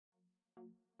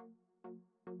Bane,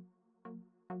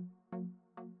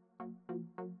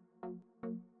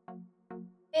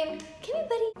 come here,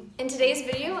 buddy. In today's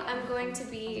video, I'm going to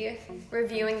be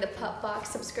reviewing the Pup Box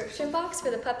subscription box for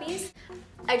the puppies.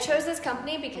 I chose this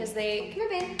company because they, come here,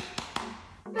 Bane.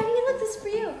 Buddy, look, this is for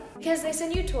you. Because they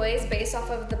send you toys based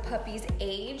off of the puppy's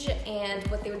age and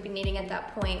what they would be needing at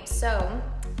that point. So,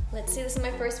 let's see, this is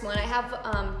my first one. I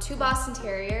have 2 Boston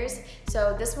Terriers.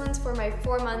 So this one's for my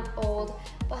 4-month-old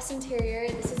Boston Terrier.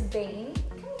 This is Bane.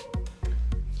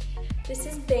 This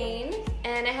is Bane,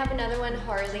 and I have another one,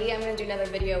 Harley. I'm gonna do another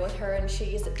video with her, and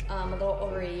she's a little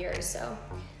over a year or so.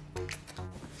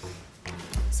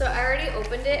 So I already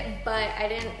opened it, but I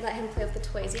didn't let him play with the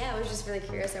toys yet. I was just really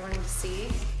curious. I wanted to see.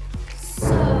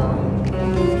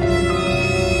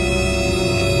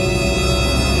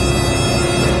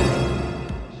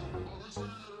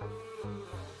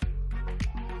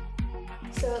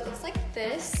 So it looks like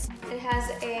this. It has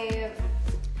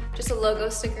just a logo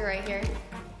sticker right here.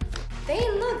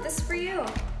 Bane, look, this is for you.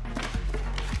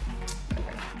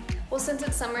 Well, since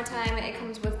it's summertime, it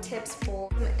comes with tips for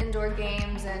indoor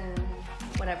games and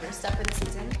whatever stuff for the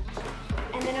season.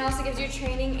 And then it also gives you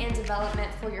training and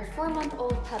development for your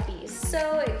 4-month-old puppies.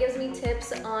 So it gives me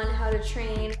tips on how to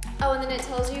train. Oh, and then it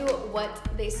tells you what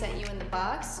they sent you in the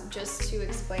box, just to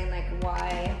explain like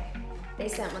why they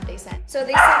sent what they sent. So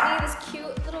they sent me this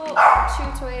cute little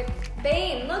chew toy.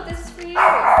 Bane, look, this is for you.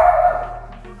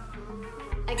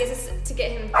 I guess it's to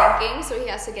get him thinking, so he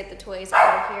has to get the toys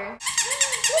out of here.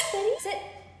 Look, buddy. Sit.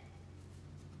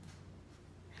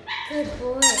 Good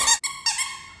boy.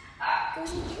 Go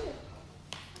see you.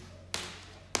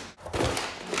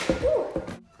 Ooh.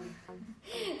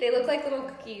 They look like little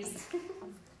cookies.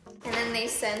 And then they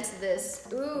sent this,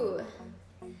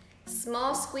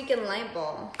 small squeaking light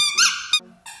ball.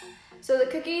 So the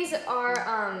cookies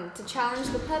are to challenge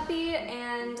the puppy,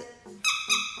 and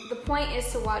the point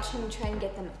is to watch him try and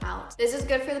get them out. This is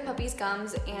good for the puppy's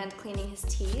gums and cleaning his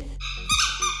teeth.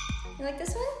 You like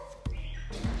this one?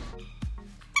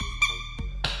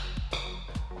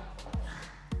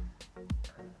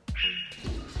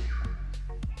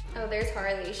 Oh, there's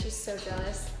Harley. She's so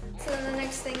jealous. So then the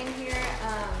next thing in here,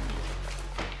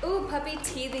 puppy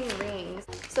teething rings.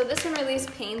 So this one relieves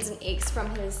pains and aches from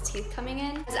his teeth coming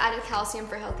in. It's added calcium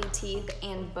for healthy teeth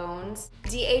and bones.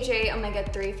 DHA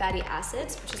omega-3 fatty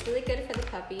acids, which is really good for the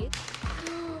puppy.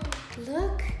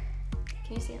 Look.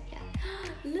 Can you see it? Yeah.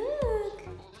 Look.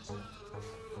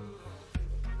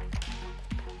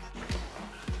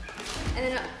 And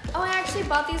then, I actually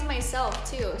bought these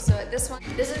myself too. So this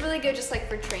is really good just like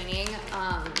for training,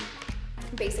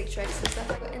 basic tricks and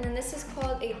stuff. And then this is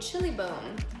called a chili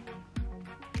bone.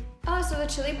 Oh, so the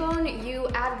chili bone, you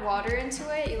add water into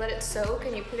it, you let it soak,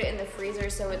 and you put it in the freezer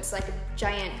so it's like a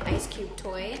giant ice cube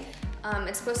toy.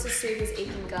 It's supposed to soothe his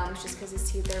aching gums just because his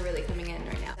teeth are really coming in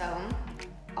right now. So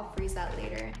I'll freeze that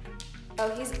later.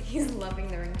 Oh, he's loving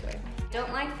the ring toy.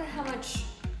 Don't like how much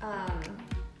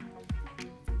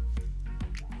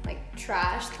like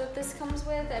trash that this comes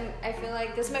with, and I feel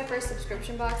like this is my first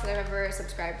subscription box that I've ever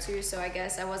subscribed to, so I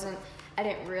guess I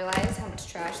didn't realize how much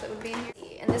trash that would be in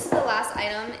here. And this is the last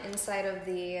item inside of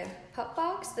the pup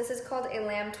box. This is called a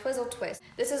lamb twizzle twist.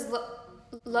 This is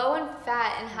low in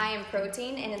fat and high in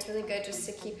protein, and it's really good just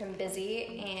to keep him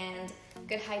busy and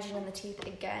good hygiene in the teeth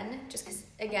again. Just because,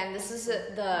 again, this is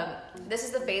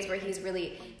the phase where he's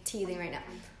really teething right now.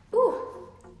 Ooh,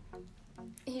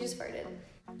 he just farted.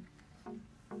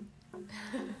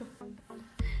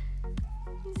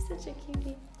 He's such a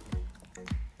cutie.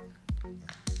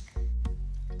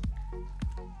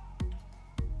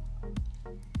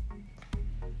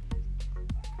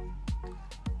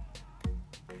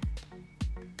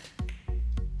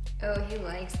 Oh, he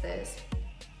likes this.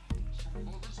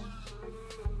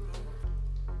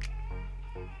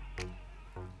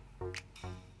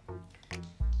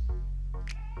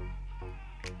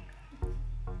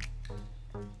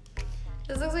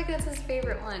 This looks like that's his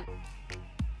favorite one.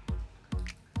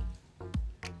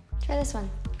 Try this one.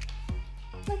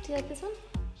 Look, do you like this one?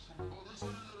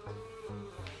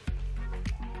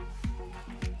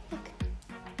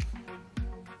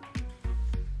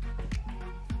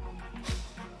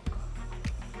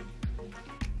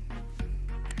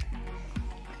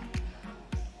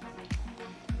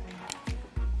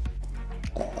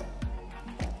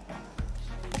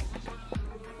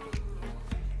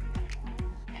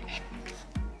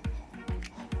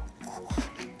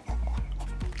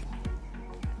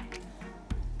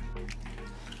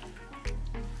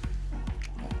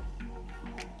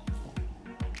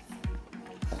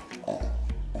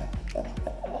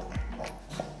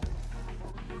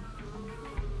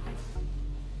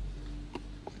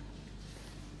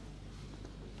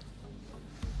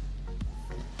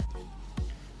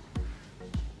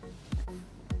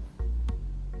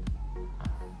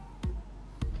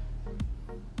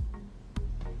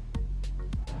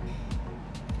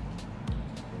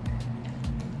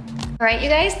 All right, you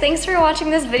guys, thanks for watching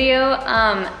this video.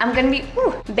 I'm gonna be,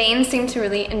 Bane seemed to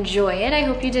really enjoy it. I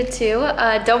hope you did too.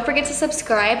 Don't forget to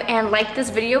subscribe and like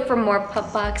this video for more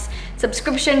Pup Box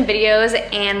subscription videos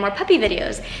and more puppy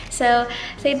videos. So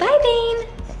say bye,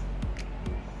 Bane.